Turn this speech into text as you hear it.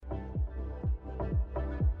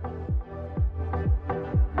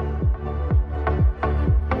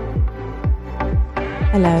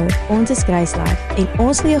Hallo, ons is Grace Life en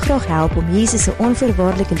ons wil jou graag help om Jesus se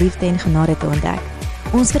onvoorwaardelike liefde en genade te ontdek.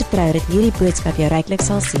 Ons vertrou dat hierdie boodskap jou ryklik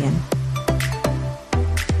sal seën.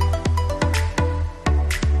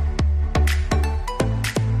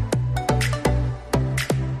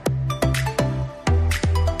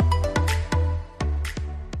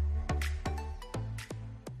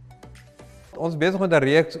 Ons besig met 'n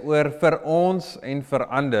reeks oor vir ons en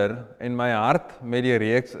verander, en my hart met die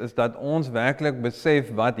reeks is dat ons werklik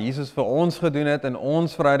besef wat Jesus vir ons gedoen het in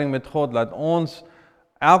ons verhouding met God, dat ons,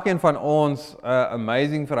 elkeen van ons 'n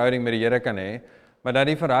amazing verhouding met die Here kan hê, maar dat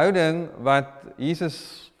die verhouding wat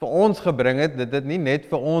Jesus vir ons gebring het, dit nie net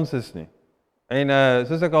vir ons is nie. En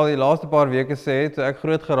soos ek al die laaste paar weke sê het, so ek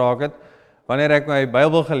groot geraak het, wanneer ek my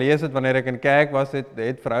Bybel gelees het, wanneer ek in kerk was,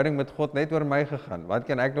 het verhouding met God net oor my gegaan. Wat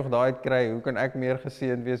kan ek nog daaruit kry? Hoe kan ek meer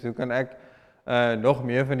geseënd wees? Hoe kan ek nog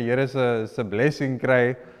meer van die Here se blessing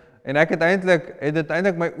kry? En ek het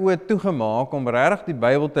eintlik my oë toegemaak om regtig die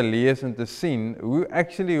Bybel te lees en te sien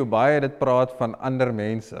hoe baie dit praat van ander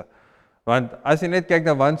mense. Want as jy net kyk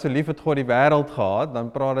na want so lief het God die wêreld gehad,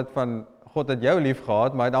 dan praat dit van God het jou lief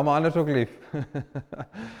gehad, maar hy het almal anders ook lief.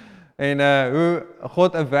 En hoe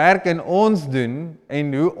God 'n werk in ons doen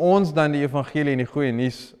en hoe ons dan die evangelie en die goeie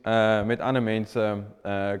nuus met ander mense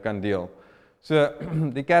kan deel. So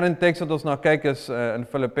die kernteks wat ons na kyk is in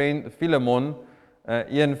Filemon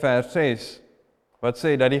 1 vers 6 wat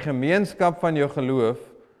sê dat die gemeenskap van jou geloof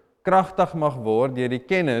kragtig mag word deur die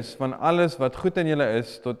kennis van alles wat goed in julle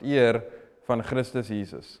is tot eer van Christus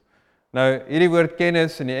Jesus. Nou hierdie woord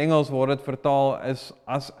kennis in die Engels word dit vertaal is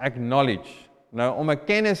as acknowledge. Nou, om 'n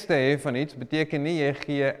kennis te hê van iets beteken nie jy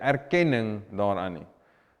gee erkenning daaraan nie.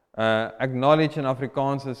 Acknowledge in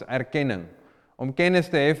Afrikaans is erkenning. Om kennis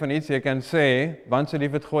te hê van iets, jy kan sê, want so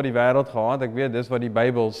lief het God die wêreld gehad, ek weet dis wat die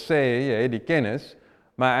Bybel sê, jy het die kennis,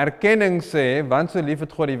 maar erkenning sê, want so lief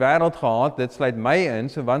het God die wêreld gehad, dit sluit my in,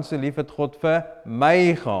 so want so lief het God vir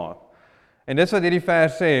my gehad. En dis wat hierdie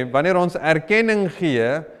vers sê, wanneer ons erkenning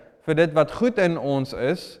gee vir dit wat goed in ons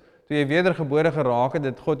is, toe jy wedergebore geraak het,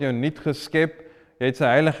 het God jou nuut geskep, jy het sy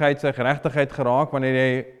heiligheid, sy geregtigheid geraak, wanneer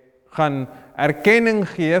jy gaan erkenning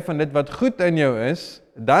gee van dit wat goed in jou is,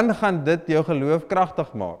 dan gaan dit jou geloof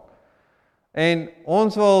kragtig maak. En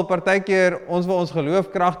ons wil partykeer, ons geloof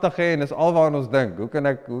kragtig hê, en dis alwaar ons dink, hoe kan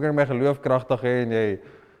ek my geloof kragtig hê, en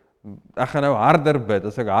ek gaan nou harder bid,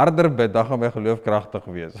 as ek harder bid, dan gaan my geloof kragtig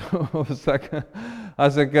wees. Of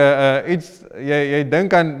as ek iets, jy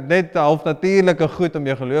dink aan net halfnatuurlike goed om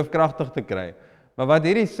jou geloof kragtig te kry. Maar wat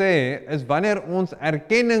hierdie sê, is wanneer ons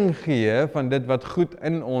erkenning gee van dit wat goed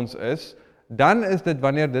in ons is, dan is dit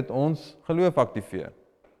wanneer dit ons geloof aktiveer.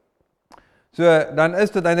 So, dan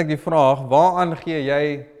is dit eintlik die vraag, waaraan gee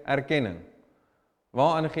jy erkenning?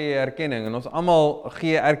 Waaraan gee jy erkenning? En ons almal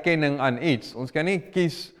gee erkenning aan iets. Ons kan nie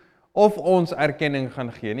kies of ons erkenning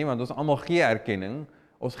gaan gee nie, want ons almal gee erkenning.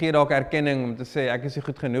 Ons gee dalk erkenning om te sê, ek is nie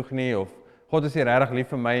goed genoeg nie, of God is nie regtig lief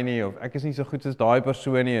vir my nie, of ek is nie so goed soos daai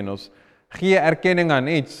persoon nie, en ons gee erkenning aan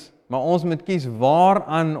iets, maar ons moet kies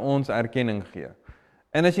waaraan ons erkenning gee.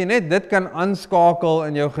 En as jy net dit kan aanskakel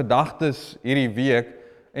in jou gedagtes hierdie week,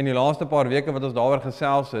 en die laaste paar weke wat ons daaroor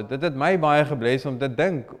gesels het, dit het my baie gebless om te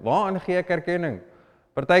dink, waaraan gee ek erkenning?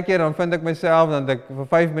 Partykeer dan vind ek myself, dat ek vir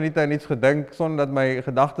 5 minute aan iets gedink, sonder dat my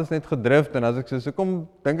gedagtes net gedrift, en as ek so kom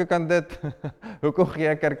dink ek aan dit, hoekom gee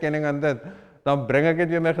ek erkenning aan dit? Dan bring ek dit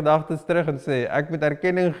weer my gedagtes terug en sê, ek moet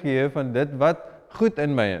erkenning gee van dit wat goed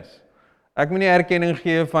in my is. Ek moet nie erkenning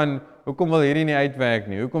gee van, hoekom wil hierdie nie uitwerk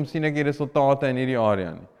nie, hoekom sien ek die resultate in hierdie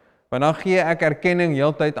area nie. Want dan gee ek erkenning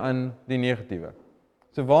heeltyd aan die negatiewe.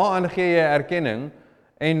 So waaraan gee jy erkenning,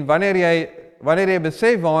 en wanneer jy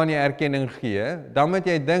besef waaraan jy erkenning gee, dan moet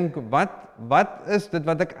jy dink, wat is dit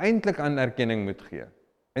wat ek eintlik aan erkenning moet gee?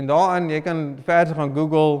 En daaraan, jy kan verder gaan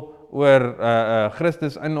Google oor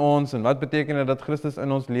Christus in ons, en wat beteken dit dat Christus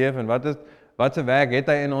in ons leef, en wat se werk het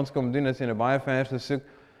hy in ons kom doen, as jy nou baie verse soek.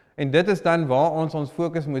 En dit is dan waar ons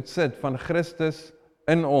fokus moet sit, van Christus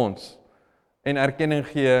in ons, en erkenning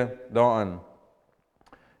gee daaraan.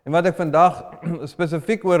 En wat ek vandag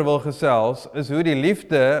spesifiek oor wil gesels, is hoe die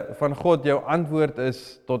liefde van God jou antwoord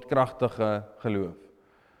is tot kragtige geloof.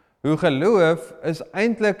 Hoe geloof is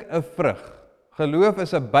eintlik 'n vrug. Geloof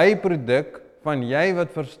is 'n byproduk van jy wat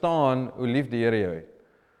verstaan hoe lief die Here jou het.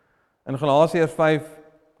 In Galasiërs 5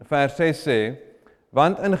 vers 6 sê,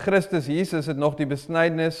 want in Christus Jesus het nog die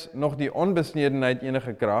besnydenis, nog die onbesnedenheid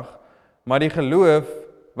enige krag, maar die geloof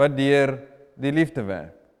wat deur die liefde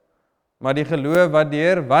werk. Maar die geloof wat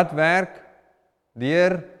deur wat werk?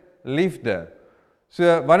 Deur liefde.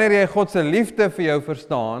 So, wanneer jy God se liefde vir jou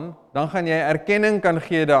verstaan, dan gaan jy erkenning kan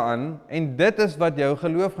gee daaraan, en dit is wat jou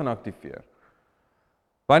geloof gaan aktiveer.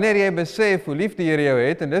 Wanneer jy besef hoe lief die Here jou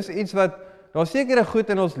het, en dis iets wat, daar sekere goed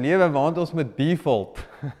in ons lewe waant ons met default.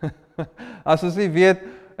 As ons nie weet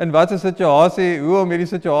in wat 'n situasie, hoe om hierdie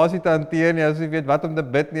situasie te hanteer nie, as ons nie weet wat om te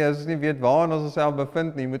bid nie, as ons nie weet waar ons onsself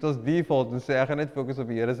bevind nie, moet ons default en sê, ek gaan net fokus op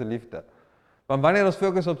die Here se liefde. Want wanneer ons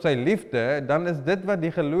fokus op sy liefde, dan is dit wat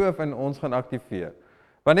die geloof in ons gaan aktiveer.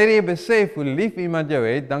 Wanneer jy besef hoe lief iemand jou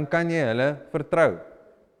het, dan kan jy hulle vertrou.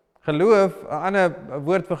 Geloof, 'n ander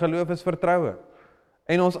woord vir geloof is vertroue.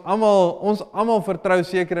 En ons almal vertrou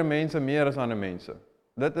sekere mense meer as ander mense.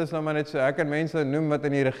 Dit is nou maar net so, ek kan mense noem wat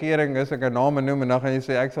in die regering is, ek kan name noem en dan gaan jy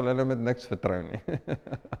sê, ek sal hulle met niks vertrou nie.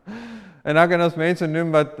 En dan kan ons mense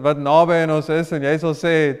noem wat naby aan ons is, en jy sal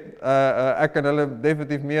sê, ek kan hulle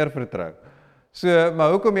definitief meer vertrou. So,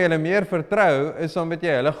 maar hoekom jy hulle meer vertrou, is omdat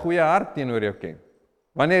jy hulle goeie hart teenoor jou ken.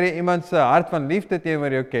 Wanneer jy iemand se hart van liefde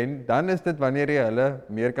teenoor jou ken, dan is dit wanneer jy hulle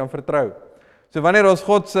meer kan vertrou. So wanneer ons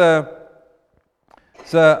God se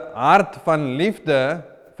hart van liefde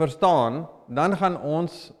verstaan, dan gaan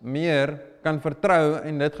ons meer kan vertrou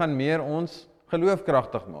en dit gaan meer ons geloof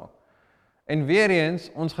kragtig maak. En weer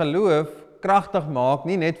eens, ons geloof kragtig maak,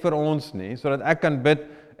 nie net vir ons nie, sodat ek kan bid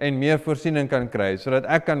en meer voorsiening kan kry, sodat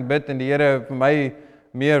ek kan bid en die Here vir my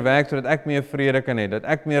meer werk, sodat ek meer vrede kan hê, dat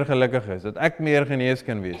ek meer gelukkig is, dat ek meer genees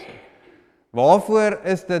kan wees. Waarvoor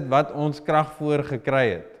is dit wat ons krag voor gekry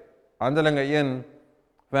het? Handelinge 1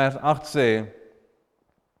 vers 8 sê,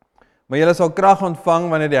 maar julle sal krag ontvang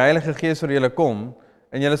wanneer die Heilige Gees oor julle kom,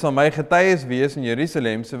 en julle sal my getuies wees in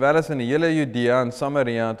Jerusalem, sowel as in die hele Judea en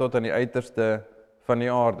Samaria tot aan die uiterste van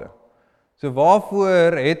die aarde. So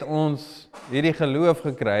waarvoor het ons hierdie geloof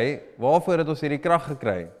gekry? Waarvoor het ons hierdie krag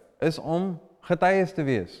gekry? Is om getuies te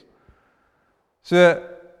wees. So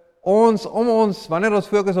wanneer ons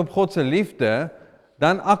fokus op God se liefde,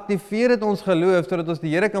 dan aktiveer dit ons geloof sodat ons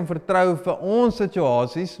die Here kan vertrou vir ons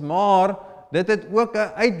situasies, maar dit het ook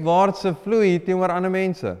 'n uitwaartse vloei teenoor ander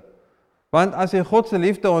mense. Want as jy God se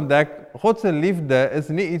liefde ontdek, God se liefde is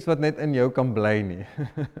nie iets wat net in jou kan bly nie.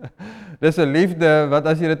 Dis 'n liefde wat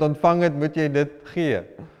as jy dit ontvang het, moet jy dit gee.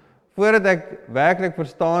 Voordat ek werklik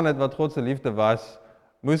verstaan het wat God se liefde was,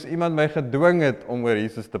 moes iemand my gedwing het om oor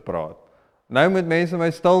Jesus te praat. Nou moet mense my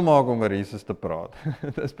stil maak om oor Jesus te praat.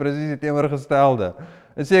 Dit is presies die teenoorgestelde.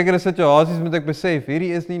 In sekere situasies moet ek besef,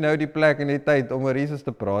 hierdie is nie nou die plek en die tyd om oor Jesus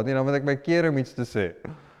te praat nie, dan moet ek my keer om iets te sê.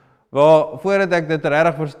 Maar voordat ek dit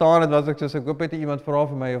regtig verstaan het, was ek soos, ek hoop het iemand vra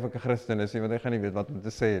vir my of ek 'n Christen is, want ek gaan nie weet wat om te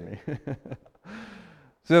sê nie.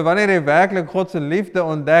 So wanneer jy werklik God se liefde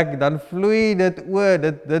ontdek, dan vloei dit oor,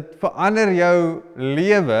 dit verander jou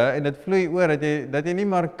lewe en dit vloei oor dat jy nie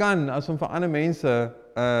maar kan as om vir ander mense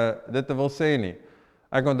dit te wil sê nie.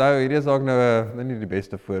 Ek onthou, hierdie is ook nou nie die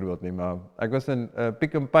beste voorbeeld nie, maar ek was in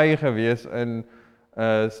Pick n Pay gewees in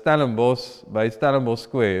Stellenbosch, by Stellenbosch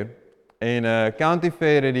Square, en County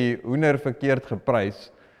Fair het die hoender verkeerd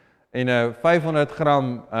geprys, en 500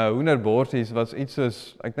 gram hoenderborsies was iets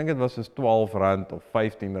soos, ek dink dit was soos R12 of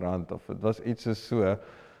R15 of dit was iets soos so.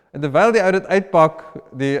 En terwyl die ou dit uitpak,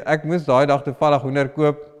 ek moes daai dag toevallig hoender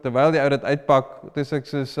koop, terwyl die ou dit uitpak, toe ek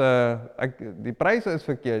soos, die pryse is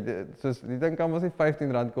verkeerd, soos, die ding kan mos nie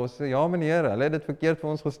R15 kos, sê, ja meneer, hulle het dit verkeerd vir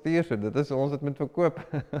ons gestuur, so dit is ons dit moet verkoop.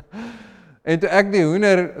 En toe ek die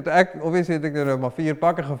hoender, obviously het ek nou maar 4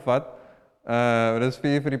 pakke gevat, dit is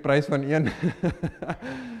 4 vir die prys van 1.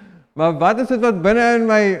 Maar wat is dit wat binne in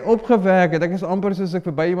my opgewerk het? Ek is amper soos ek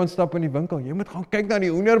verby iemand stap in die winkel. Jy moet gaan kyk na die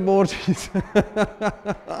hoenderborsies.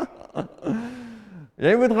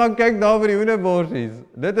 Jy moet gaan kyk daar vir die hoenderborsies.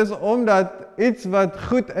 Dit is omdat iets wat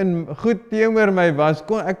goed teenoor my was,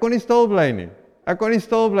 ek kon nie stil bly nie.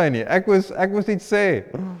 Ek moes iets sê.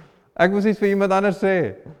 Ek moes iets vir iemand anders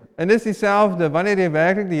sê. En dis dieselfde, wanneer jy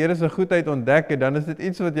werklik die Here se goedheid ontdek het, dan is dit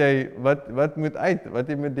iets wat moet uit, wat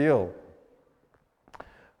jy moet deel.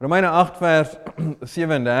 Romeine 8 vers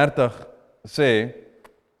 37 sê,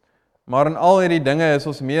 maar in al hierdie dinge is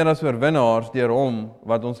ons meer as oorwinnaars deur hom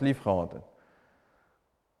wat ons liefgehad het.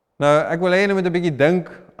 Nou, ek wil hê jy moet 'n bietjie dink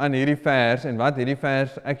aan hierdie vers en wat hierdie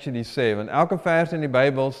vers actually sê, want elke vers in die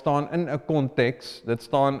Bybel staan in 'n konteks, dit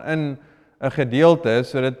staan in 'n gedeelte,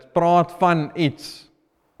 so dit praat van iets.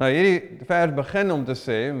 Nou, hierdie vers begin om te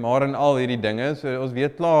sê, maar in al hierdie dinge, so ons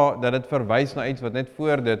weet klaar dat dit verwys na iets wat net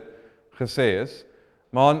voor dit gesê is,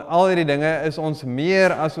 maar in al hierdie dinge is ons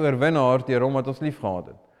meer as oorwinnaars deur hom wat ons liefgehad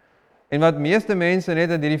het. En wat meeste mense net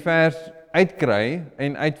uit hierdie vers uitkry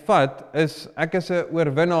en uitvat, is ek is 'n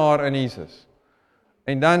oorwinnaar in Jesus.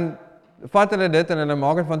 En dan vat hulle dit en hulle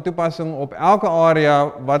maak dit van toepassing op elke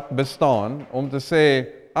area wat bestaan, om te sê,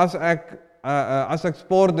 as ek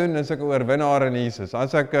sport doen, is ek 'n oorwinnaar in Jesus.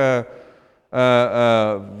 As ek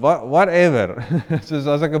whatever. Soos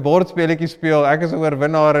as ek 'n bordspeletjie speel, ek is 'n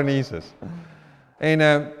oorwinnaar in Jesus. En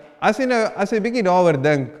as jy bietjie daaroor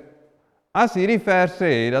dink, as hierdie vers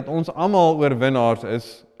sê dat ons almal oorwinnaars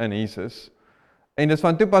is in Jesus, en dit is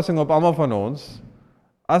van toepassing op almal van ons,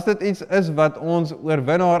 as dit iets is wat ons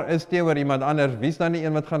oorwinnaar is teenoor iemand anders, wie is dan die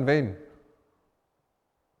een wat gaan wen?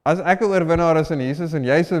 As ek 'n oorwinnaar is in Jesus en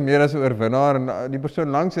jy is meer as 'n oorwinnaar en die persoon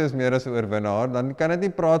langs jou is meer as 'n oorwinnaar, dan kan dit nie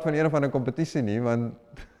praat van een of ander kompetisie nie, want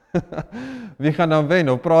wie gaan dan wen?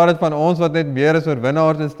 Of praat dit van ons wat net meer as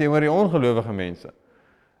oorwinnaars is teenoor die ongelowige mense?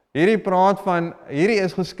 Hierdie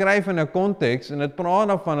is geskryf in 'n konteks en dit praat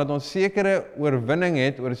daarvan dat ons sekere oorwinning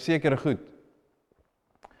het oor sekere goed.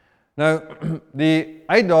 Nou, die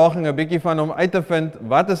uitdaging 'n bietjie van om uit te vind,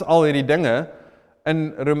 wat is al hierdie dinge?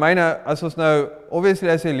 In Romeine, as ons nou, obviously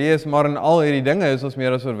as jy lees, maar in al hierdie dinge is ons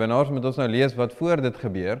meer as oorwinnaars, moet ons nou lees wat voor dit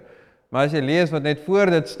gebeur. Maar as jy lees wat net voor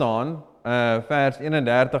dit staan, vers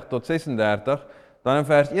 31 tot 36, dan in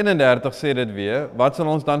vers 31 sê dit weer, wat sal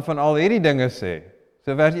ons dan van al hierdie dinge sê?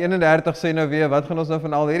 So vers 31 sê nou weer, wat gaan ons nou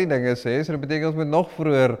van al hierdie dinge sê? So dit beteken ons moet nog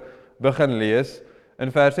vroeër begin lees,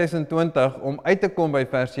 in vers 26, om uit te kom by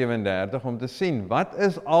vers 37, om te sien, wat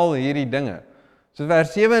is al hierdie dinge? So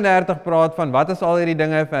vers 37 praat van, wat is al hierdie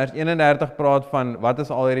dinge, vers 31 praat van, wat is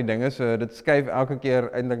al hierdie dinge, so dit skuif elke keer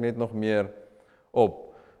eintlik net nog meer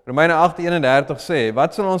op. Romeine 8:31 sê,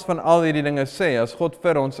 wat sal ons van al hierdie dinge sê, as God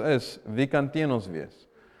vir ons is, wie kan teen ons wees?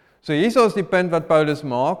 So hier is die punt wat Paulus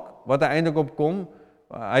maak, wat hy eintlik opkom,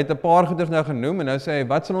 hy het 'n paar goeders nou genoem, en nou sê hy,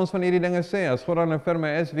 wat sal ons van hierdie dinge sê, as God dan vir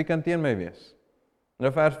my is, wie kan teen my wees?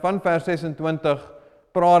 Nou van vers 26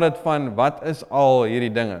 praat dit van, wat is al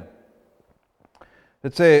hierdie dinge?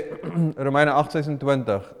 Dit sê, Romeine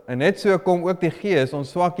 8:26, en net so kom ook die Gees ons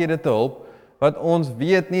swakhede te hulp, want ons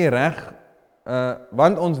weet nie reg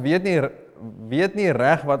wat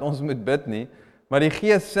ons moet bid nie, maar die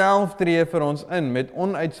Gees self tree vir ons in met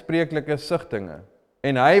onuitspreeklike sigtinge.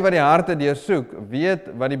 En hy wat die harte deursoek,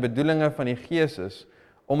 weet wat die bedoelinge van die Gees is,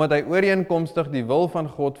 omdat hy ooreenkomstig die wil van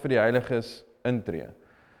God vir die heiliges intree.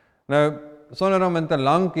 Nou, sonder om in te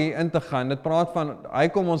lank hier in te gaan, dit praat van, hy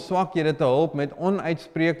kom ons swakhede te hulp met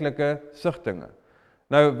onuitspreeklike sigtinge.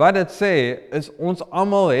 Nou, wat dit sê, is ons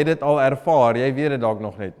almal het dit al ervaar, jy weet dit dalk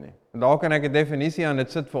nog net nie. En daar kan ek 'n definisie aan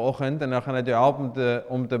dit sit vanoggend, en dan gaan dit jou help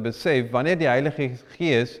om te besef, wanneer die Heilige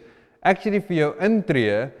Gees actually vir jou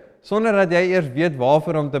intree, sonder dat jy eers weet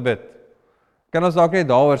waarvoor om te bid. Kan ons dalk net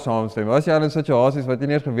daaroor saamstem, was jy al in situasies wat jy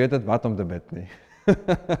nie eens geweet het wat om te bid nie?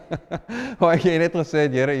 Waar jy net gesê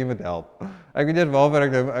het, Here, U moet help. Ek weet eers waarvoor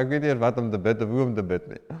ek weet eers wat om te bid of hoe om te bid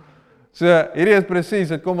nie. So, hierdie is presies,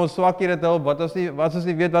 dit kom ons swakhede te hulp, wat ons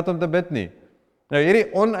nie weet wat om te bid nie. Nou,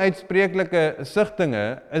 hierdie onuitspreeklike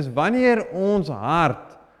sigtinge is wanneer ons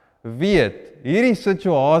hart weet, hierdie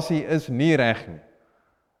situasie is nie reg nie.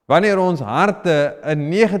 Wanneer ons harte 'n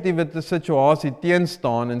negatiewe situasie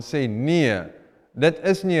teenstaan en sê, nee, dit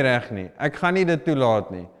is nie reg nie, ek gaan nie dit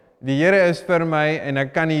toelaat nie. Die Here is vir my en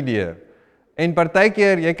ek kan nie deur. En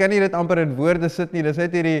partykeer, jy kan nie dit amper in woorde sit nie, dis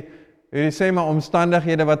net hierdie sê maar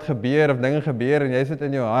omstandighede wat gebeur of dinge gebeur en jy sit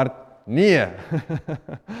in jou hart, nee.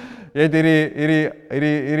 Jy het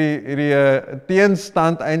hierdie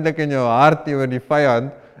teenstand eintlik in jou hart teenoor die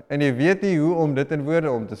vyand en jy weet nie hoe om dit in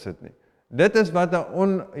woorde om te sit nie. Dit is wat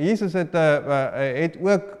Jesus het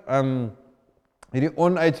ook hierdie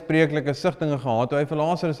onuitspreeklike sigtinge gehad toe hy vir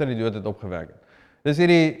Lazarus uit die dood het opgewek het. Dis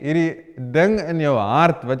hierdie ding in jou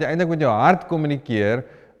hart, wat jy eintlik met jou hart kommunikeer,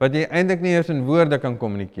 wat jy eintlik nie eers in woorde kan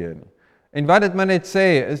kommunikeer nie. En wat dit maar net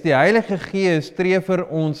sê, is die Heilige Gees tree vir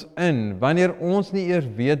ons in, wanneer ons nie eers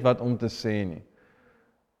weet wat om te sê nie.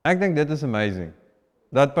 Ek dink dit is amazing.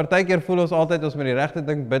 Dat partykeer voel ons altyd, ons moet die regte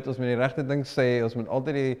ding bid, ons moet die regte ding sê, ons moet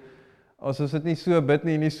altyd as ons dit nie so bid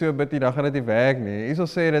nie, dan gaan dit nie werk nie. Hierso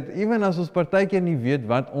sê dit, ewen as ons partykeer nie weet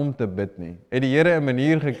wat om te bid nie, het die Here 'n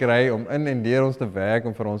manier gekry om in en deur ons te werk,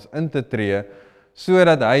 om vir ons in te tree,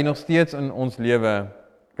 sodat hy nog steeds in ons lewe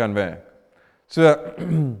kan werk. So,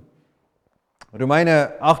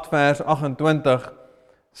 Romeine 8 vers 28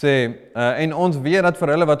 sê, en ons weet dat vir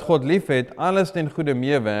hulle wat God lief het, alles ten goeie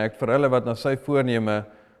meewerk, vir hulle wat na sy voorneme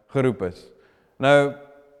geroep is. Nou,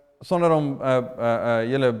 sonder om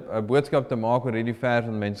julle boodskap te maak oor hierdie vers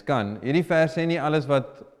wat mens kan. Hierdie vers sê nie alles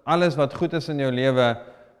wat goed is in jou lewe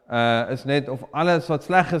is net, of alles wat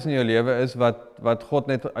sleg is in jou lewe is wat God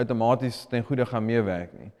net outomaties ten goeie gaan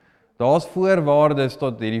meewerk nie. Daar's voorwaardes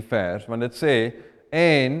tot hierdie vers, want dit sê,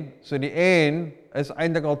 so die is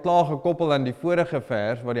eintlik al klaar gekoppel aan die vorige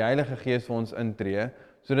vers, waar die Heilige Gees vir ons intree,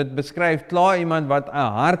 so dit beskryf klaar iemand wat 'n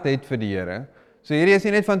hart het vir die Here. So hierdie is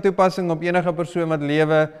nie net van toepassing op enige persoon wat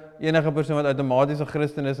lewe enige persoon wat outomaties 'n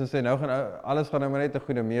Christen is en sê nou gaan alles gaan nou maar net 'n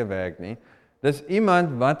goeie meewerk nie. Dis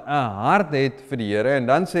iemand wat 'n hart het vir die Here en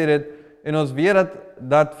dan sê dit en ons weet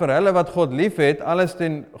dat vir hulle wat God liefhet, alles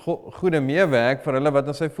ten goeie meewerk vir hulle wat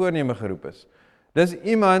aan sy voorneme geroep is. Dis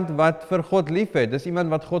iemand wat vir God liefhet, dis iemand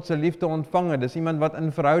wat God se liefde ontvang het, dis iemand wat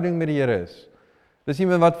in verhouding met die Here is. Dis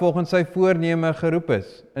iemand wat volgens sy voorneme geroep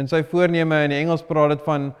is. En sy voorneme in die Engels praat dit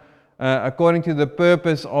van according to the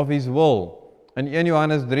purpose of his will. In 1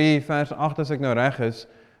 Johannes 3 vers 8 as ek nou reg is,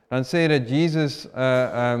 dan sê dat Jesus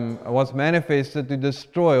was manifested to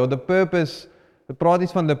destroy, or the purpose, dit praat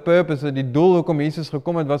iets van the purpose, die doel hoekom Jesus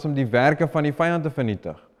gekom het, was om die werke van die vyand te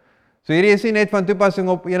vernietig. So hierdie is nie net van toepassing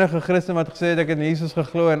op enige Christen wat gesê het ek het in Jesus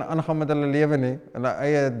geglo en aangaan met hulle lewe nie, hulle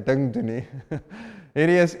eie ding doen nie.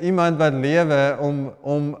 Hierdie is iemand wat lewe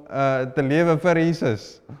om te lewe vir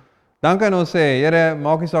Jesus. Dan kan ons sê, Here,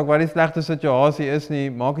 maak nie saak wat die slegte situasie is nie,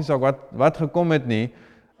 maak nie saak wat gekom het nie,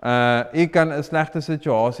 u kan 'n slegte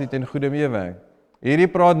situasie ten goeie meewerk. Hierdie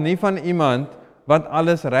praat nie van iemand wat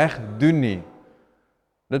alles reg doen nie.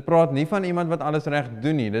 Dit praat nie van iemand wat alles reg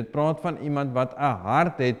doen nie, dit praat van iemand wat 'n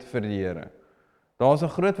hart het vir die Here. Daar's 'n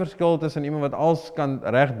groot verskil tussen iemand wat alles kan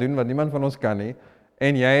reg doen, wat niemand van ons kan nie,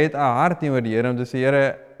 en jy het 'n hart teenoor die Here om te sê,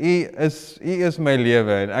 Here, U is my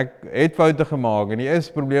lewe en ek het foute gemaak en U is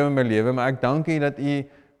probleme in my lewe, maar ek dank U dat U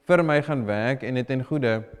vir my gaan werk en dit ten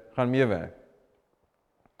goeie gaan meewerk.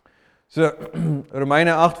 So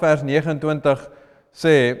Romeine 8 vers 29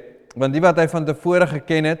 sê, want die wat hy van tevore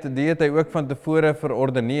geken het, die het hy ook van tevore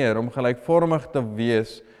verordeneer om gelykvormig te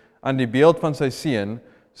wees aan die beeld van sy seun,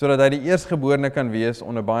 sodat hy die eerstgeborene kan wees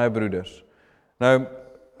onder baie broeders. Nou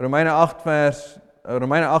Romeine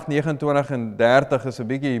 8, 29 en 30 is 'n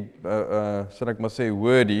bietjie, sal ek maar sê,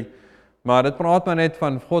 wordy, maar dit praat maar net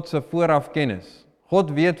van God se vooraf kennis.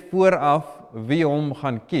 God weet vooraf wie hom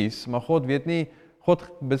gaan kies, maar God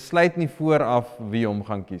besluit nie vooraf wie hom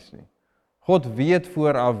gaan kies nie. God weet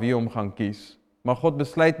vooraf wie hom gaan kies, maar God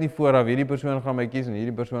besluit nie vooraf hierdie persoon gaan my kies en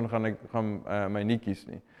hierdie persoon gaan my nie kies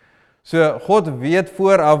nie. So God weet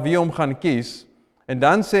vooraf wie hom gaan kies, en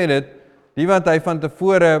dan sê dit,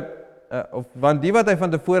 want die wat hy van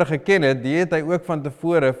tevore geken het, die het hy ook van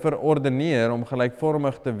tevore verordeneer om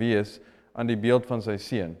gelykvormig te wees aan die beeld van sy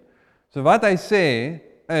seun. So wat hy sê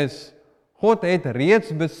is, God het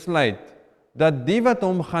reeds besluit dat die wat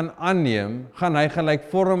hom gaan aanneem, gaan hy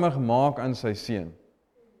gelykvormig maak aan sy seun.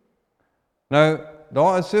 Nou,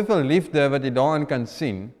 daar is soveel liefde wat jy daarin kan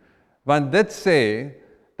sien, want dit sê,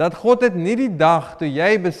 dat God het nie die dag toe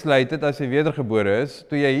jy besluit het as jy wedergebore is,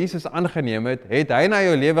 toe jy Jesus aangeneem het, het hy na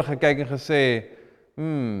jou lewe gekyk en gesê,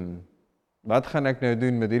 wat gaan ek nou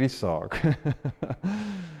doen met hierdie saak?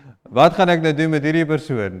 Wat gaan ek nou doen met hierdie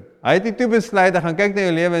persoon? Hy het nie toe besluit, hy gaan kyk na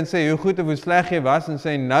jou lewe en sê, hoe goed of hoe sleg jy was, en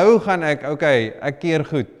sê, nou gaan ek keer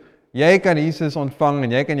goed. Jy kan Jesus ontvang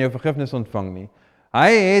en jy kan jou vergifnis ontvang nie.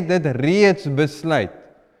 Hy het dit reeds besluit.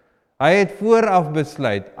 Hy het vooraf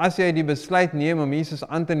besluit, as jy die besluit neem om Jesus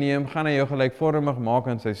aan te neem, gaan hy jou gelykvormig maak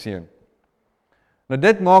aan sy seun. Nou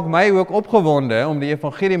dit maak my ook opgewonde om die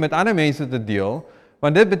evangelie met ander mense te deel,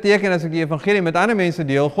 want dit beteken as ek die evangelie met ander mense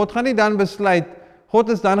deel, God gaan nie dan besluit, God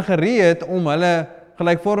is dan gereed om hulle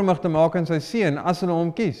gelykvormig te maak aan sy seun, as hulle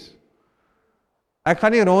hom kies. Ek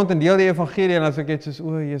gaan nie rond en deel die evangelie, en as ek het soos,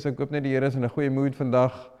 Jesus, ek hoop net die Here is in 'n goeie moed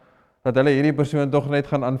vandag, dat hulle hierdie persoon tog net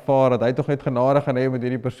gaan aanvaar, dat hy tog net genade gaan hê met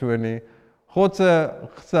hierdie persoon nie. God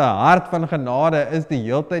se hart van genade is die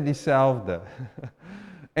heeltyd dieselfde.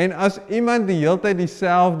 En as iemand die heeltyd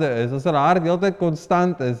dieselfde is, as hulle hart die heeltyd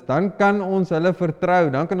konstant is, dan kan ons hulle vertrou,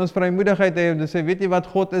 dan kan ons vrymoedigheid hê om te sê, weet jy wat,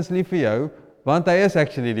 God is lief vir jou, want hy is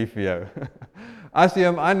actually lief vir jou. As jy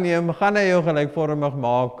hom aanneem, gaan hy jou gelykvormig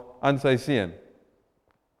maak aan sy seun.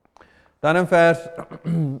 Dan in vers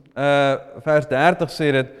 30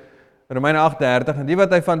 sê dit, Romeine 8:30, en die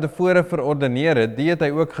wat hy van tevore verordeneer het, die het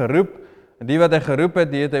hy ook geroep, en die wat hy geroep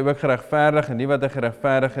het, die het hy ook geregverdig, en die wat hy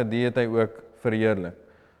geregverdig het, die het hy ook verheerlik.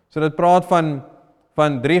 So dit praat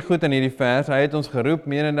van 3 goed in hierdie vers, hy het ons geroep,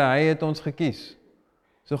 menende hy het ons gekies.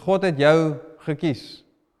 So God het jou gekies.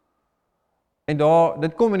 En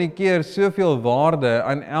dit kommunikeer soveel waarde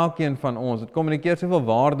aan elkeen van ons, dit kommunikeer soveel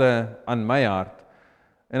waarde aan my hart.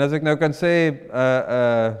 En as ek nou kan sê,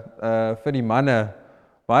 vir die manne,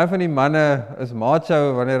 baie van die manne is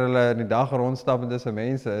macho wanneer hulle in die dag rondstap en tussen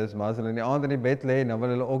mense is, maar as hulle in die aand in die bed lê, dan wil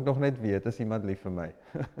hulle ook nog net weet, is iemand lief vir my.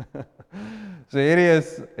 So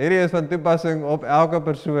hierdie is van toepassing op elke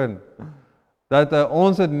persoon, dat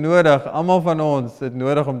ons het nodig, almal van ons het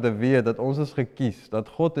nodig om te weet, dat ons is gekies, dat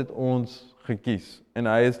God het ons gekies, en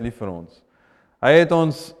hy is lief vir ons. Hy het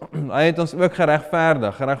ons ook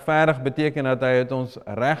geregverdig. Geregverdig beteken dat hy het ons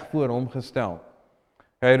reg voor hom gestel.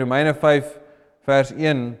 Okay, Romeine 5 vers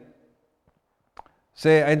 1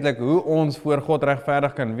 sê eintlik hoe ons voor God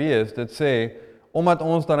regverdig kan wees. Dit sê, omdat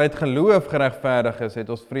ons dan uit geloof geregverdig is,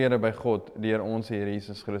 het ons vrede by God deur ons Here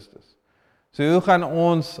Jesus Christus. So hoe gaan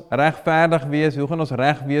ons regverdig wees? Hoe gaan ons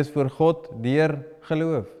reg wees voor God? Deur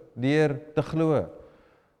geloof, deur te glo.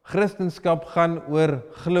 Christendom gaan oor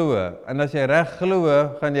glo. En as jy reg glo,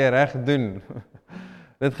 gaan jy reg doen.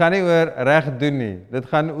 Dit gaan nie oor reg doen nie. Dit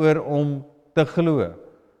gaan oor om te glo.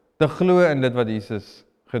 Te glo in dit wat Jesus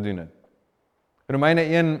gedoen het. Romeine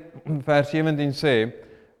 1 vers 17 sê,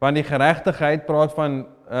 want die geregtigheid praat van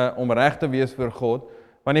om reg te wees voor God,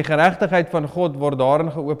 want die geregtigheid van God word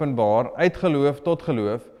daarin geopenbaar, uit geloof tot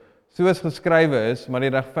geloof, soos geskrywe is, maar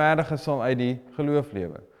die regverdige sal uit die geloof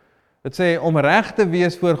lewe. Dit sê, om reg te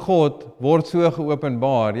wees voor God, word so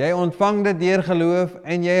geopenbaar. Jy ontvang dit deur geloof,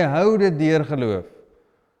 en jy hou dit deur geloof.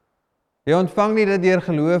 Jy ontvang nie dit deur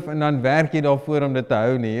geloof, en dan werk jy daarvoor om dit te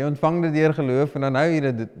hou nie. Jy ontvang dit deur geloof, en dan hou jy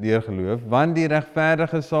dit deur geloof, want die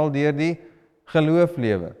regverdige sal deur die geloof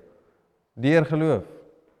lewe. Deur geloof.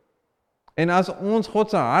 En as ons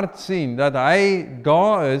God se hart sien, dat hy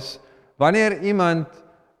daar is, wanneer iemand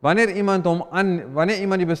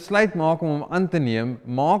die besluit maak om hom aan te neem,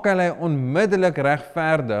 maak hy onmiddellik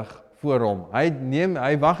regverdig voor hom. Hy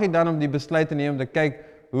wag nie dan om die besluit te neem om te kyk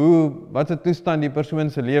wat se toestand die persoon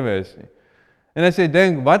se lewe is nie. En as jy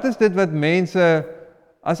dink, wat is dit wat mense,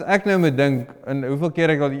 as ek nou moet dink, en hoeveel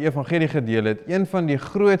keer ek al die evangelie gedeel het, een van die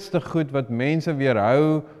grootste goed wat mense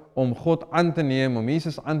weerhou om God aan te neem, om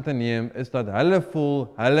Jesus aan te neem, is dat hulle voel,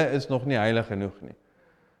 hulle is nog nie heilig genoeg nie.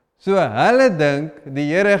 So hulle dink, die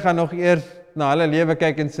Here gaan nog eers na hulle lewe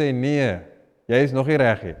kyk en sê, nee, jy is nog nie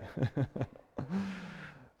reg nie.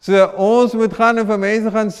 So ons moet gaan en vir mense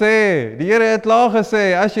gaan sê, die Here het klaar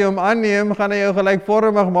gesê, as jy hom aanneem, gaan hy jou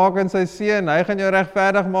gelykvormig maak in sy seun, hy gaan jou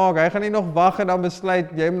regverdig maak, hy gaan nie nog wag en dan besluit,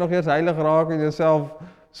 jy moet nog eers heilig raak en jouself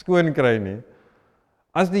skoon kry nie.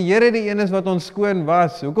 As die Here die een is wat ons skoon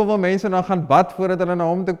was, hoekom wil mense dan gaan bad voordat hulle na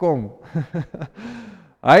hom toe kom?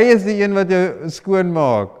 Hy is die een wat jou skoon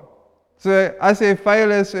maak. So as jy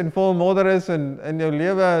vuil is en vol modder is en in jou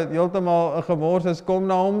lewe heeltemal 'n gemors is, kom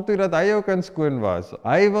na hom toe dat hy jou kan skoon was.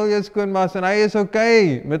 Hy wil jou skoon was en hy is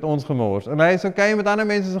okay met ons gemors. En hy is okay met ander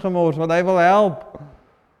mense se gemors, want hy wil help.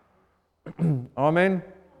 Amen.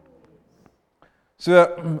 So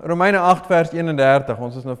Romeine 8 vers 31,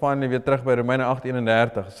 ons is nou finally weer terug by Romeine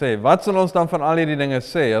 8:31, sê, wat sal ons dan van al hierdie dinge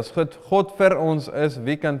sê? As God vir ons is,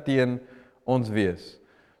 wie kan teen ons wees?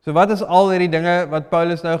 So wat is al hierdie dinge wat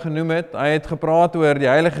Paulus nou genoem het? Hy het gepraat oor die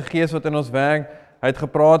Heilige Gees wat in ons werk, hy het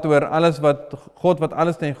gepraat oor God wat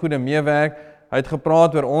alles ten goeie meewerk, hy het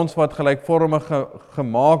gepraat oor ons wat gelykvormig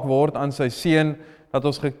gemaak word aan sy seun, dat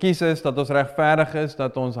ons gekies is, dat ons regverdig is,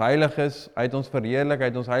 dat ons heilig is, hy het ons verheerlik, hy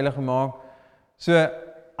het ons heilig gemaak. So,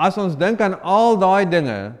 as ons dink aan al daai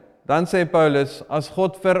dinge, dan sê Paulus, as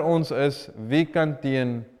God vir ons is, wie kan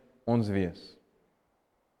teen ons wees?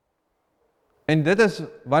 En dit is,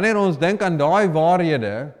 wanneer ons dink aan daai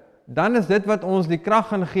waarhede, dan is dit wat ons die krag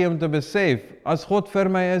gaan gee om te besef, as God vir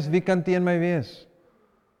my is, wie kan teen my wees?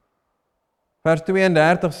 Vers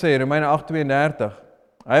 32 sê, Romeine 8:32,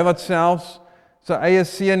 hy wat selfs sy eie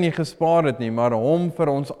seun nie gespaar het nie, maar hom vir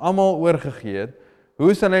ons almal oorgegee het,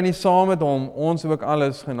 hoe sal hy nie saam met hom ons ook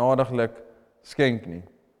alles genadiglik skenk nie?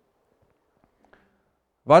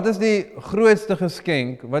 Wat is die grootste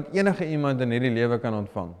geskenk wat enige iemand in hierdie lewe kan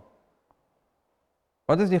ontvang?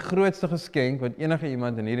 Wat is die grootste geskenk wat enige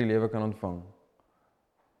iemand in hierdie lewe kan ontvang?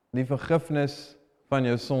 Die vergifnis van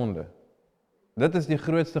jou sonde. Dit is die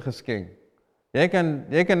grootste geskenk. Jy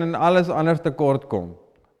kan in alles anders tekort kom,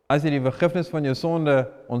 as jy die vergifnis van jou sonde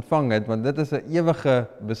ontvang het, want dit is 'n ewige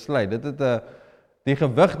besluit. Dit het die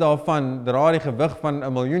gewig daarvan, dra die gewig van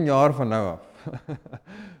 1 miljoen jaar van nou af.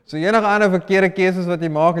 So enige ander verkeerde keuses wat jy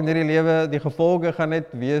maak in hierdie lewe, die gevolge gaan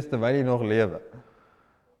net wees terwyl jy nog lewe.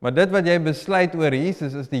 Maar dit wat jy besluit oor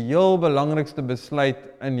Jesus is die heel belangrikste besluit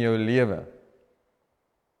in jou lewe.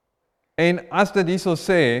 En as dit hierso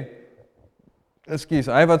sê,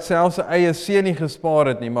 hy wat selfs sy eie seun nie gespaar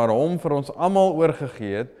het nie, maar hom vir ons almal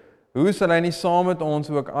oorgegee het, hoe sal hy nie saam met ons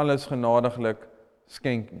ook alles genadiglik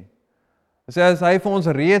skenk nie? As hy vir ons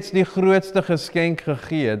reeds die grootste geskenk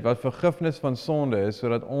gegee het, wat vergifnis van sonde is,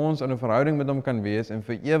 sodat ons in 'n verhouding met hom kan wees en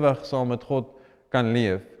vir ewig saam met God kan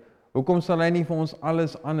leef, hoekom sal hy nie vir ons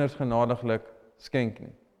alles anders genadiglik skenk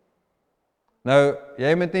nie? Nou,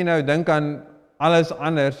 jy moet nie nou dink aan alles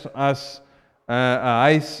anders as 'n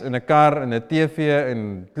huis en 'n kar en 'n TV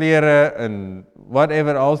en klere en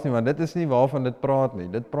whatever else nie, want dit is nie waarvan dit praat nie.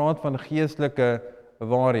 Dit praat van geestelike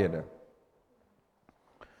waarhede.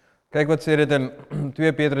 Kyk wat sê dit in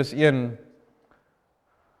 2 Petrus 1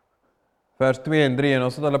 vers 2 en 3, en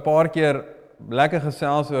ons het al 'n paar keer lekker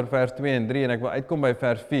gesels oor vers 2 en 3, en ek wil uitkom by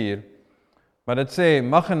vers 4, maar dit sê,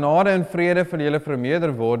 mag genade en vrede vir julle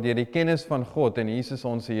vermeerder word deur die kennis van God en Jesus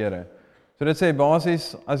ons Here. So dit sê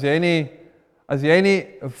basies, as jy nie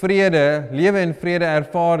vrede, lewe en vrede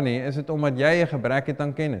ervaar nie, is dit omdat jy 'n gebrek het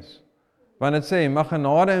aan kennis. Want dit sê, mag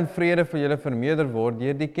genade en vrede vir julle vermeerder word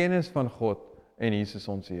deur die kennis van God en Jesus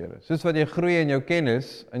ons Here. Soos wat jy groei in jou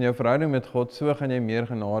kennis, in jou verhouding met God, so gaan jy meer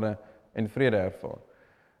genade en vrede ervaar.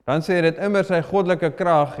 Dan sê dit immer sy goddelike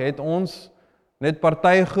krag het ons net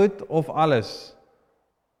partygoed of alles.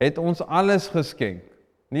 Het ons alles geskenk.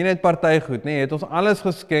 Nie net partygoed nie, het ons alles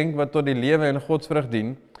geskenk wat tot die lewe en godsvrug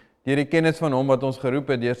dien, deur die kennis van hom wat ons geroep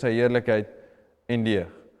het deur sy heerlikheid en deeg.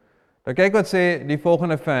 Nou kyk wat sê die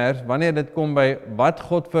volgende vers, wanneer dit kom by wat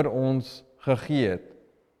God vir ons gegee het.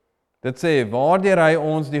 Dit sê, waardeur hy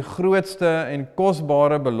ons die grootste en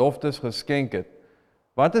kosbare beloftes geskenk het.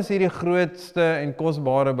 Wat is hierdie grootste en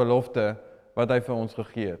kosbare belofte wat hy vir ons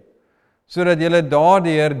gegee het? Sodat julle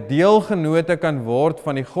daardeur deelgenote kan word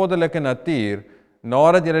van die goddelike natuur,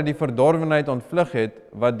 nadat julle die verdorwenheid ontvlug het,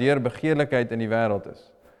 wat deur begeerlikheid in die wêreld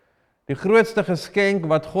is. Die grootste geskenk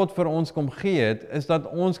wat God vir ons kom gee het, is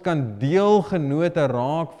dat ons kan deelgenote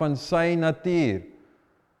raak van sy natuur.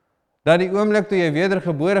 Dat die oomblik toe jy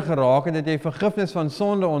wedergebore geraak het, dat jy vergifnis van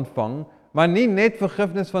sonde ontvang, maar nie net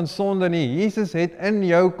vergifnis van sonde nie. Jesus het in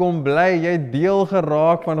jou kom bly, jy het deel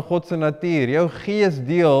geraak van God se natuur, jou gees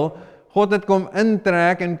deel, God het kom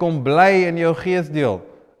intrek en kom bly in jou gees deel.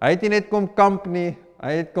 Hy het nie net kom kamp nie,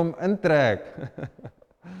 hy het kom intrek.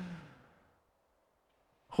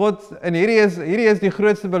 God, en hierdie is die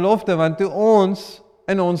grootste belofte, want toe ons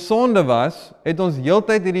in ons sonde was, het ons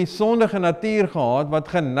heeltyd hierdie sondige natuur gehad, wat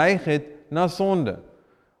geneig het na sonde,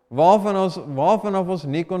 waarvan ons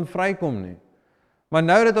nie kon vrykom nie. Maar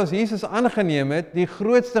nou dat ons Jesus aangeneem het, die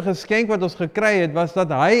grootste geskenk wat ons gekry het, was dat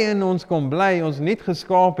hy in ons kon bly, ons nuut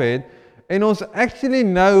geskaap het, en ons actually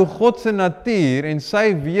nou God se natuur en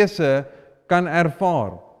sy wese kan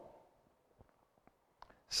ervaar.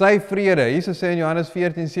 Sy vrede, Jesus sê in Johannes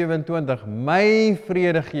 14:27, my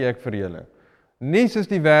vrede gee ek vir julle. Nie soos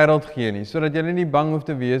die wêreld gee nie, sodat julle nie bang hoef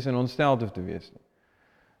te wees en ontsteld hoef te wees nie.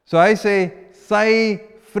 So hy sê, sy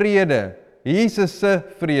vrede, Jesus se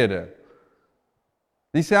vrede.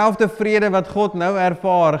 Dieselfde vrede wat God nou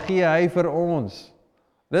ervaar, gee hy vir ons.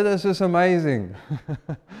 Dit is so amazing.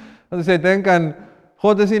 As jy dink aan,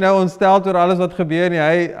 God is nie nou ontstel oor alles wat gebeur nie,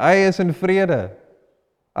 hy is in vrede.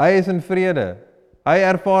 Hy is in vrede. Hy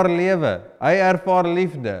ervaar lewe, hy ervaar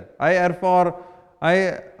liefde,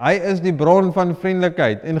 hy is die bron van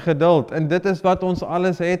vriendelikheid en geduld, en dit is wat ons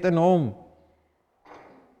alles het in hom.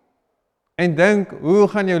 En dink, hoe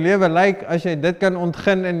gaan jou lewe lyk as jy dit kan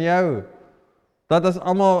ontgin in jou? Dat as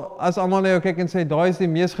almal na jou kyk en sê, daai is die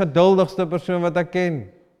mees geduldigste persoon wat ek ken.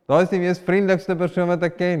 Daai is die mees vriendelikste persoon wat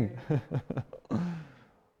ek ken.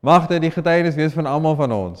 Mag dit die getuienis wees van almal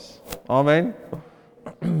van ons. Amen.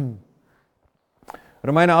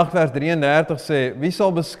 Romeine 8 vers 33 sê, wie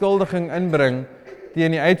sal beskuldiging inbring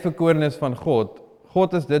teen die uitverkorenes van God?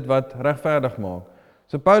 God is dit wat regverdig maak.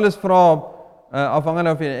 So Paulus vra,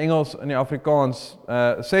 afhangende of in Engels en die Afrikaans,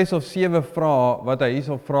 6 of 7 vrae wat hy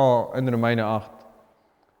hierso vra in Romeine 8.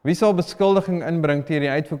 Wie sal beskuldiging inbring teen die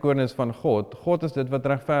uitverkorenes van God? God is dit wat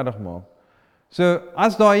regverdig maak. So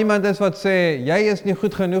as daar iemand is wat sê, jy is nie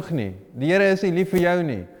goed genoeg nie, die Here is nie lief vir jou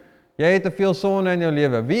nie, jy het te veel sonde in jou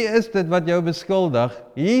lewe. Wie is dit wat jou beskuldig?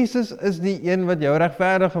 Jesus is die een wat jou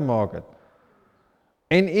regverdig gemaak het.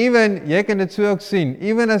 En jy kan dit so ook sien,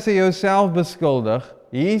 even as jy jouself beskuldig,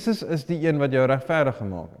 Jesus is die een wat jou regverdig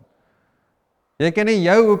gemaak het. Jy kan nie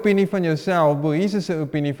jou opinie van jouself bo Jesus se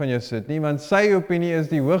opinie van jou sit nie, want sy opinie is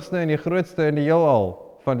die hoogste en die grootste in die heelal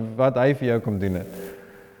van wat hy vir jou kom doen het.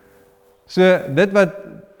 So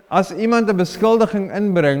as iemand 'n beskuldiging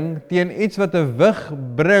inbring teen iets wat 'n wig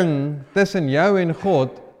bring tussen jou en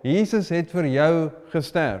God, Jesus het vir jou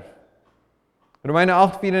gesterf. Romeine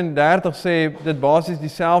 8:34 sê dit basies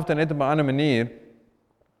dieselfde, net op 'n ander manier.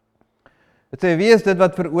 Dit sê, wie is dit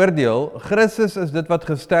wat veroordeel? Christus is dit wat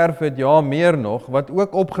gesterf het, ja meer nog, wat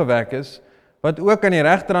ook opgewek is, wat ook aan die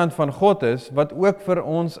regterhand van God is, wat ook vir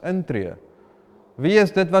ons intree. Wie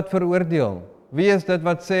is dit wat veroordeel? Wie is dit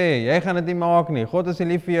wat sê, jy gaan dit nie maak nie, God is nie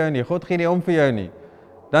lief vir jou nie, God gee nie om vir jou nie.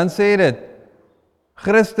 Dan sê dit,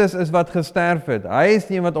 Christus is wat gesterf het, hy is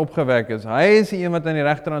die een wat opgewek is, hy is die een wat aan die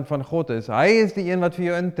regterhand van God is, hy is die een wat vir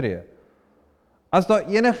jou intree. As daar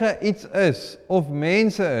enige iets is, of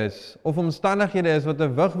mense is, of omstandighede is wat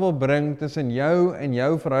 'n wig wil bring tussen jou en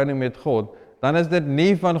jou verhouding met God, dan is dit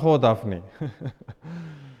nie van God af nie.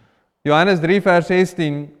 Johannes 3 vers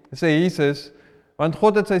 16 sê Jesus, Want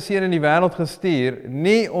God het sy seun in die wêreld gestuur,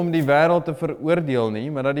 nie om die wêreld te veroordeel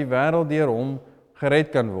nie, maar dat die wêreld deur hom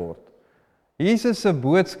gered kan word. Jesus se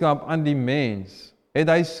boodskap aan die mens, het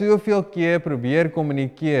hy soveel keer probeer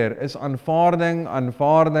kommunikeer, is aanvaarding,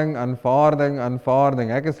 aanvaarding, aanvaarding,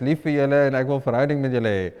 aanvaarding. Ek is lief vir julle en ek wil verhouding met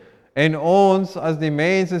julle hê. En ons, as die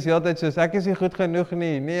mens, is heeltyd soos, ek is nie goed genoeg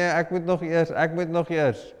nie, nee, ek moet nog eers.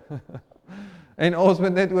 En ons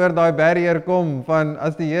moet net oor daai barrier kom, van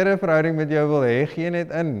as die Here verhouding met jou wil hê, gee net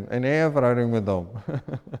in, en hê 'n verhouding met hom.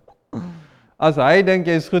 As hy dink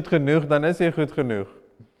jy is goed genoeg, dan is jy goed genoeg.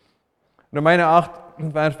 Romeine 8,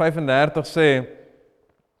 vers 35 sê,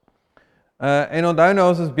 en onthou nou,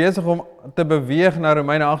 ons is besig om te beweeg na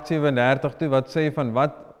Romeine 8:37 toe, wat sê van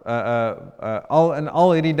wat, in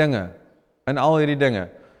al hierdie dinge.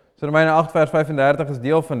 So Romeine 8 vers 35 is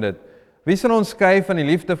deel van dit. Wie sal ons skei van die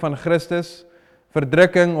liefde van Christus?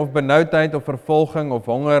 Verdrukking of benoudheid of vervolging of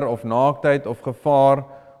honger of naaktheid of gevaar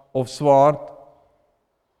of swaard?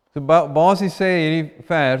 So basies sê hierdie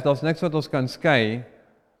vers, daar's niks wat ons kan skei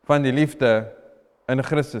van die liefde in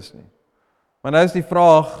Christus nie. Maar nou is die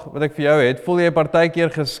vraag wat ek vir jou het, voel jy partykeer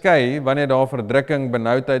geskei wanneer daar verdrukking,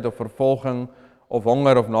 benoudheid of vervolging of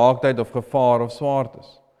honger of naaktheid of gevaar of swaard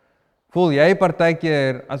is? Voel jy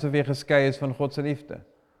partykeer asof jy geskei is van God se liefde?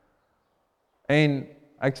 En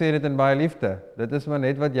ek sê dit in baie liefde, dit is maar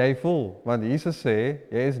net wat jy voel, want Jesus sê,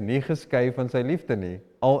 jy is nie geskei van sy liefde nie,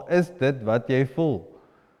 al is dit wat jy voel.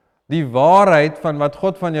 Die waarheid van wat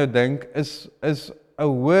God van jou dink, is 'n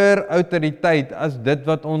hoër autoriteit as dit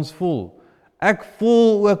wat ons voel. Ek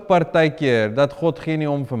voel ook partykeer dat God gee nie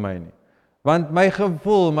om vir my nie. Want my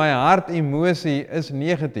gevoel, my hart emosie is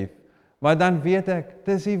negatief. Maar dan weet ek,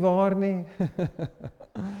 dis nie waar nie.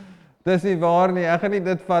 Dis nie waar nie, ek gaan nie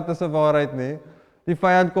dit vat as 'n waarheid nie. Die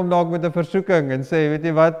vyand kom dalk met 'n versoeking en sê, weet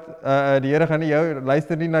jy wat, die Here gaan nie jou,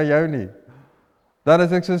 luister nie na jou nie. Dan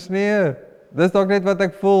is ek so nee, dis dalk net wat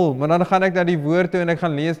ek voel, maar dan gaan ek na die woord toe en ek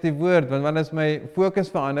gaan lees die woord, want wanneer as my fokus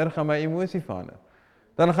verander, gaan my emosie verander.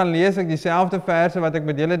 Dan gaan lees ek dieselfde verse wat ek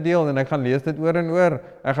met julle deel en ek gaan lees dit oor en oor.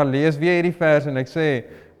 Ek gaan lees weer hierdie vers en ek sê,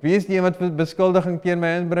 wie is die een wat beskuldiging teen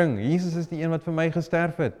my inbring? Jesus is die een wat vir my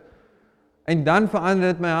gesterf het. En dan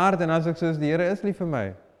verander dit my hart en as ek soos die Here is lief vir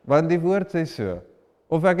my, want die woord sê so.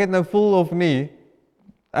 Of ek dit nou voel of nie,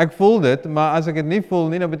 ek voel dit, maar as ek dit nie voel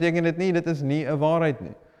nie, dan beteken dit nie, dit is nie 'n waarheid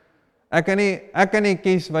nie. Ek kan nie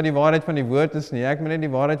kies wat die waarheid van die woord is nie, ek moet net die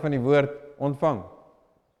waarheid van die woord ontvang.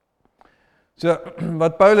 So,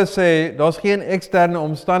 wat Paulus sê, daar's geen eksterne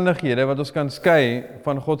omstandighede wat ons kan skei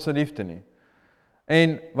van God se liefde nie.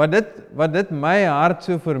 En wat dit my hart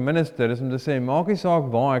so verminister, is om te sê, maak nie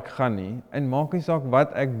saak waar ek gaan nie, en maak nie saak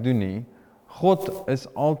wat ek doen nie, God is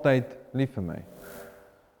altyd lief vir my.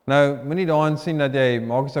 Nou, moenie daarin sien dat jy,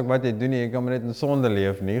 maak nie saak wat jy doen nie, jy kan maar net in sonde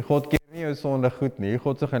leef nie, God keer nie jou sonde goed nie,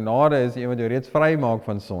 God se genade is die een wat jou reeds vry maak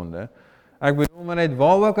van sonde. Ek bedoel maar net,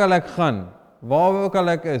 waar ook al ek gaan, waar ook al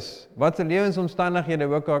ek is, wat se lewensomstandighede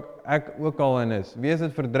ek ook al in is, wees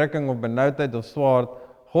dit verdrukking of benoudheid of swaard,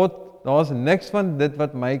 God, daar is niks van dit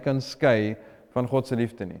wat my kan skei van God se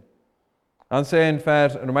liefde nie. Dan sê in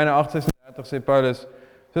vers Romeine 8:36 sê Paulus,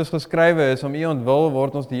 soos geskrywe is, om U ontwil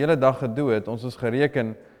word ons die hele dag gedood, ons is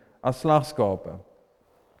gereken as slagskape.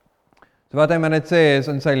 So wat hy maar net sê is,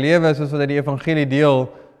 in sy lewe, soos wat hy die evangelie deel,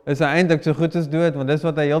 is hy eintlik so goed as dood, want dis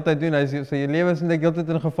wat hy heeltyd doen, sy lewe is eintlik heeltyd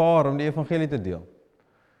in gevaar om die evangelie te deel.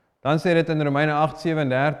 Dan sê dit in Romeine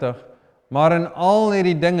 8:37, maar in al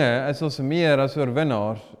hierdie dinge is ons meer as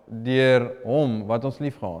oorwinnaars deur hom wat ons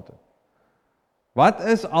liefgehad het. Wat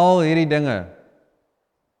is al hierdie dinge?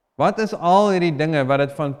 Wat is al hierdie dinge wat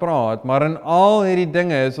dit van praat, maar in al hierdie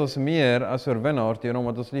dinge is ons meer as oorwinnaars deur hom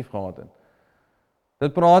wat ons liefgehad het.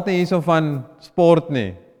 Dit praat nie hierso van sport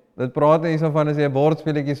nie. Dit praat nie hierso van as jy 'n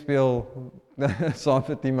bordspeletjie speel saam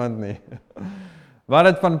met iemand nie. Wat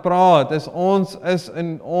dit van praat is ons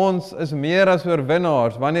is meer as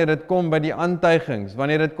oorwinnaars wanneer dit kom by die aantuigings,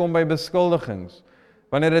 wanneer dit kom by beskuldigings,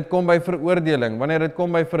 wanneer dit kom by veroordeling, wanneer dit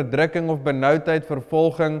kom by verdrukking of benoudheid,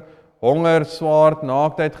 vervolging, honger, swaard,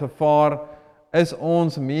 naaktheid, gevaar, is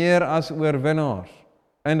ons meer as oorwinnaars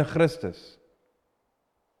in Christus.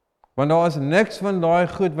 Want daar is niks van daai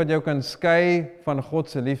goed wat jou kan skei van God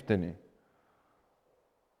se liefde nie.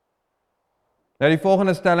 Nou die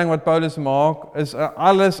volgende stelling wat Paulus maak, is 'n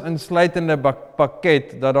alles insluitende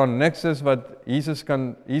pakket, dat daar niks is wat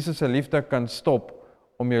Jesus se liefde kan stop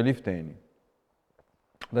om jou lief te hê nie.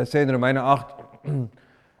 Hy sê in Romeine 8,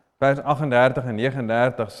 vers 38 en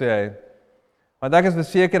 39 sê hy, want ek is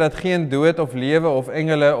verseker dat geen dood of lewe of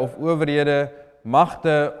engele of owerhede,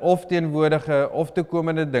 magte of teenwoordige of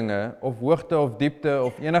toekomende dinge, of hoogte of diepte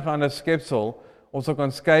of enige ander skepsel ons sal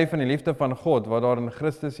kan skei van die liefde van God, wat daar in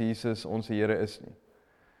Christus Jesus ons Here is nie.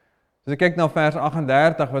 As ek kyk na vers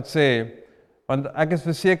 38 wat sê, want ek is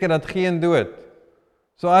verseker dat geen dood.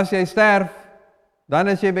 So as jy sterf, dan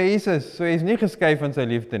is jy by Jesus, so jy is nie geskei van sy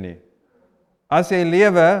liefde nie. As jy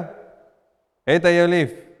lewe, het hy jou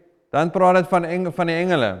lief. Dan praat dit van die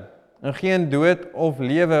engele, en geen dood of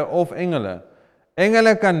lewe of engele.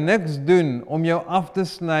 Engele kan niks doen om jou af te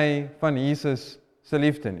sny van Jesus se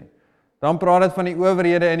liefde nie. Dan praat dit van die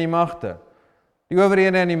owerhede en die magte. Die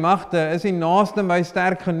owerhede en die magte is nie naaste my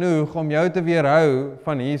sterk genoeg om jou te weerhou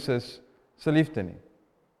van Jesus se liefde nie.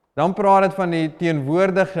 Dan praat dit van die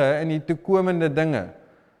teenwoordige en die toekomende dinge.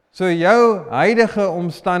 So jou huidige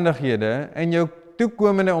omstandighede en jou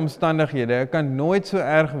toekomende omstandighede kan nooit so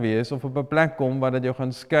erg wees of op 'n plek kom waar dit jou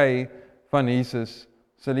gaan skei van Jesus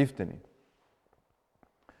se liefde nie.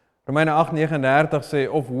 Romeine 8:39 sê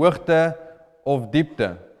of hoogte of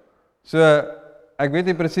diepte. So ek weet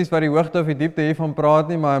nie presies wat die hoogte of die diepte hiervan praat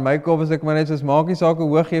nie, maar in my kop is ek maar net soos maak nie saak hoe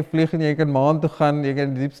hoog jy vlieg en jy kan maan toe gaan, jy kan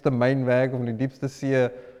in die diepste myn werk of in die diepste see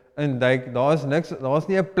induik. Daar's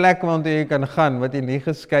nie 'n plek waartoe jy kan gaan wat jy nie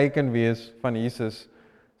geskei kan wees van Jesus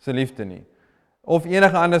se liefde nie. Of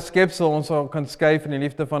enige ander skepsel ons kan skei van die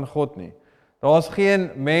liefde van God nie. Daar's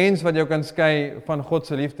geen mens wat jou kan skei van God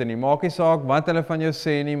se liefde nie. Maak nie saak wat hulle van jou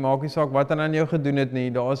sê nie, maak nie saak wat hulle aan jou gedoen het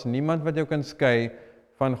nie. Daar's niemand wat jou kan skei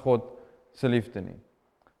van God se liefde nie.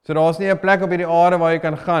 So daar's nie 'n plek op hierdie aarde waar jy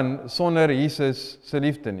kan gaan sonder Jesus se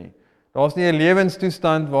liefde nie. Daar's nie 'n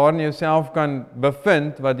lewenstoestand waarin jy jouself kan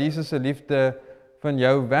bevind wat Jesus se liefde van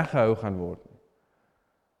jou weggehou gaan word nie.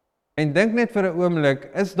 En dink net vir 'n oomblik,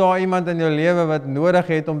 is daar iemand in jou lewe wat nodig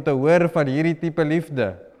het om te hoor van hierdie tipe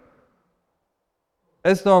liefde?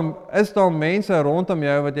 Is daar mense rondom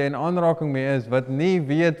jou wat jy in aanraking mee is, wat nie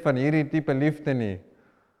weet van hierdie tipe liefde nie?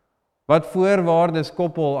 Wat voorwaardes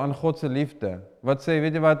koppel aan God se liefde? Wat sê,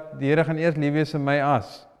 weet jy wat, die Here gaan eers lief wees vir my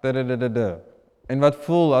as, en wat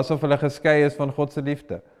voel asof hulle geskei is van God se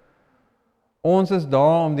liefde? Ons is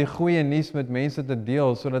daar om die goeie nuus met mense te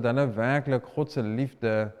deel, sodat hulle werklik God se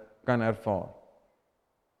liefde kan ervaar.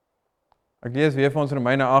 Ek lees weer vir ons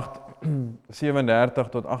Romeine 8:37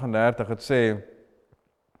 tot 38, het sê,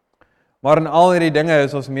 maar in al hierdie dinge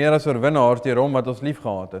is ons meer as oorwinnaars deur hom wat ons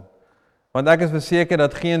liefgehad het. Want ek is verseker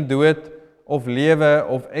dat geen dood, of lewe,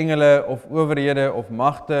 of engele, of owerhede, of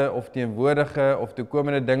magte, of teenwoordige, of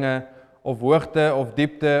toekomende dinge, of hoogte, of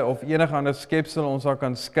diepte, of enige ander skepsel ons sal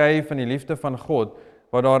kan skei van die liefde van God,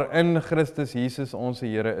 wat daar in Christus Jesus ons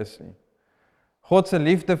Here is nie. God se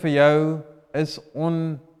liefde vir jou is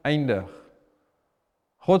oneindig.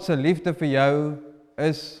 God se liefde vir jou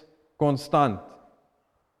is konstant.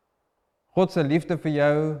 God se liefde vir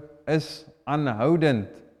jou is aanhoudend.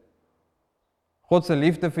 God se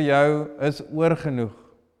liefde vir jou is oorgenoeg.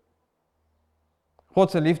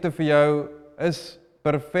 God se liefde vir jou is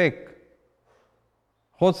perfek.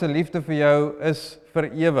 God se liefde vir jou is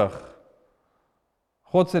vir ewig.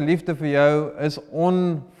 God se liefde vir jou is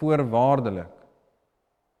onvoorwaardelik.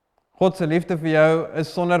 God se liefde vir jou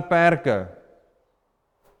is sonder perke.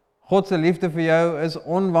 God se liefde vir jou is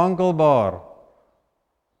onwankelbaar.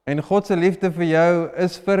 En God se liefde vir jou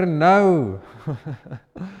is vir nou.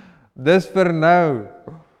 Dis vir nou.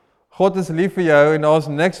 God is lief vir jou en daar's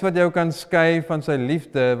niks wat jou kan skei van sy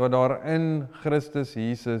liefde wat daar in Christus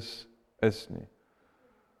Jesus is nie.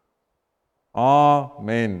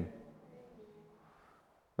 Amen.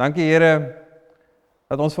 Dankie Here,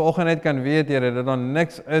 dat ons vanoggend net kan weet, Here, dat daar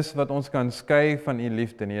niks is wat ons kan skei van U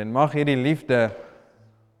liefde nie. En mag hierdie liefde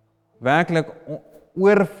werklik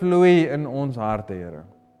oorvloei in ons harte, Here.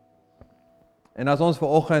 En as ons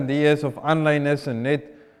vanoggend hier is of aanlyn is en net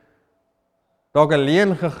dalk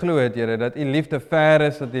alleen geglo het, Here, dat U liefde ver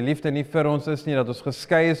is, dat die liefde nie vir ons is nie, dat ons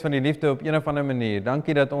geskei is van die liefde op een of ander manier.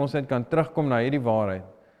 Dankie dat ons net kan terugkom na hierdie waarheid.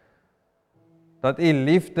 Dat U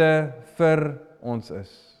liefde vir ons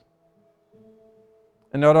is.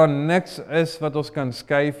 En dat daar niks is wat ons kan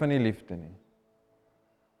skei van die liefde nie.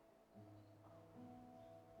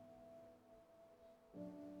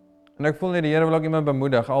 En ek voel net die Here wil ook iemand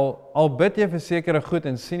bemoedig, al bid jy vir sekere goed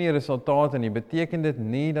en sien die resultate nie, beteken dit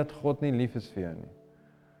nie dat God nie lief is vir jou nie.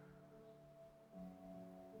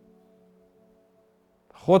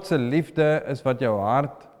 God se liefde is wat jou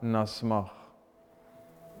hart na smag.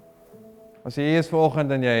 As jy hier is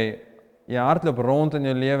vanoggend en jy hardloop rond in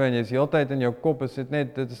jou lewe en jy is heeltyd in jou kop,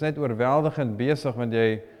 dit is net oorweldigend besig, want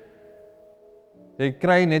jy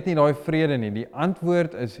kry net nie daai vrede nie. Die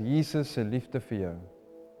antwoord is Jesus se liefde vir jou.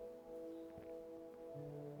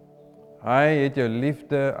 Hy het jou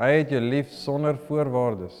lief sonder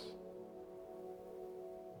voorwaardes.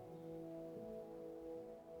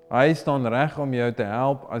 Hy staan reg om jou te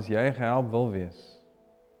help as jy gehelp wil wees.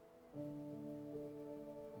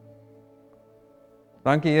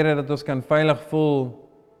 Dankie Here dat ons kan veilig voel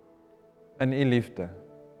in U liefde.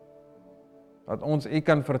 Dat ons U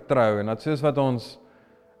kan vertrou en dat soos wat ons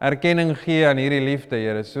erkenning gee aan hierdie liefde,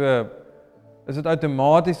 Here, so is dit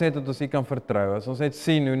outomaties net dat ons U kan vertrou. As ons net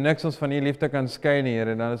sien hoe niks ons van U liefde kan skei nie,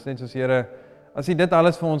 Here, dan is net soos Here, as U dit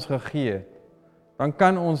alles vir ons gegee het, dan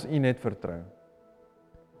kan ons U net vertrou.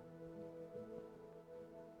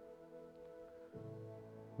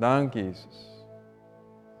 Dankie Jesus.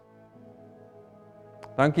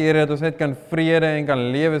 Dankie Here dat ons net kan vrede en kan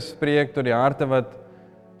lewe spreek tot die harte wat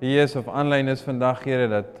hier is of aanlyn is vandag, Here,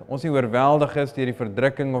 dat ons nie oorweldig is deur die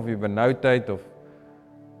verdrukking of die benoudheid of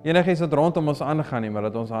enigiets wat rondom ons aangaan nie, maar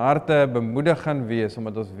dat ons harte bemoedig gaan wees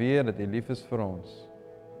omdat ons weet dat U lief is vir ons.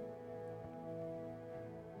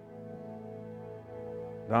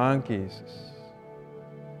 Dankie Jesus.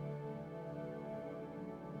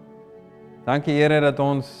 Dankie Here dat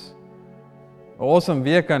ons 'n awesome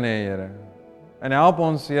week kan hê, Here. En help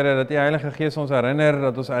ons, Here, dat die Heilige Gees ons herinner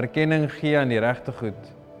dat ons erkenning gee aan die regte goed.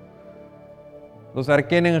 Dat ons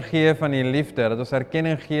erkenning gee van die liefde, dat ons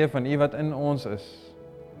erkenning gee van U wat in ons is.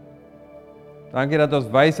 Dankie dat ons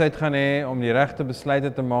wysheid gaan hê om die regte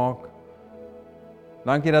besluite te maak.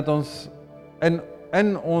 Dankie dat ons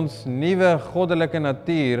in ons nuwe goddelike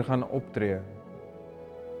natuur gaan optree.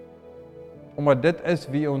 Omdat dit is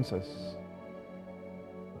wie ons is.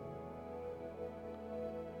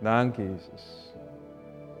 Dankie Jesus.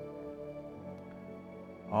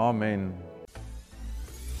 Amen.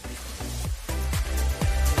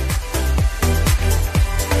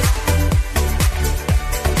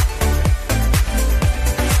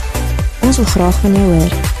 Ons wil graag van jou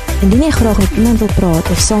hoor. Indien jy graag met iemand wil praat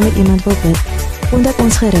of saam met iemand wil bid, kontak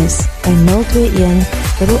ons gerus by 021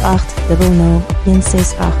 8800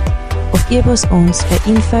 168 of e-pos ons by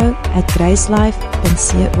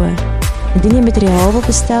info@gracelife.co. Indien jy materiaal wil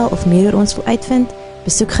bestel of meer oor ons wil uitvind,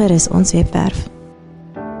 besoek gerus ons webwerf.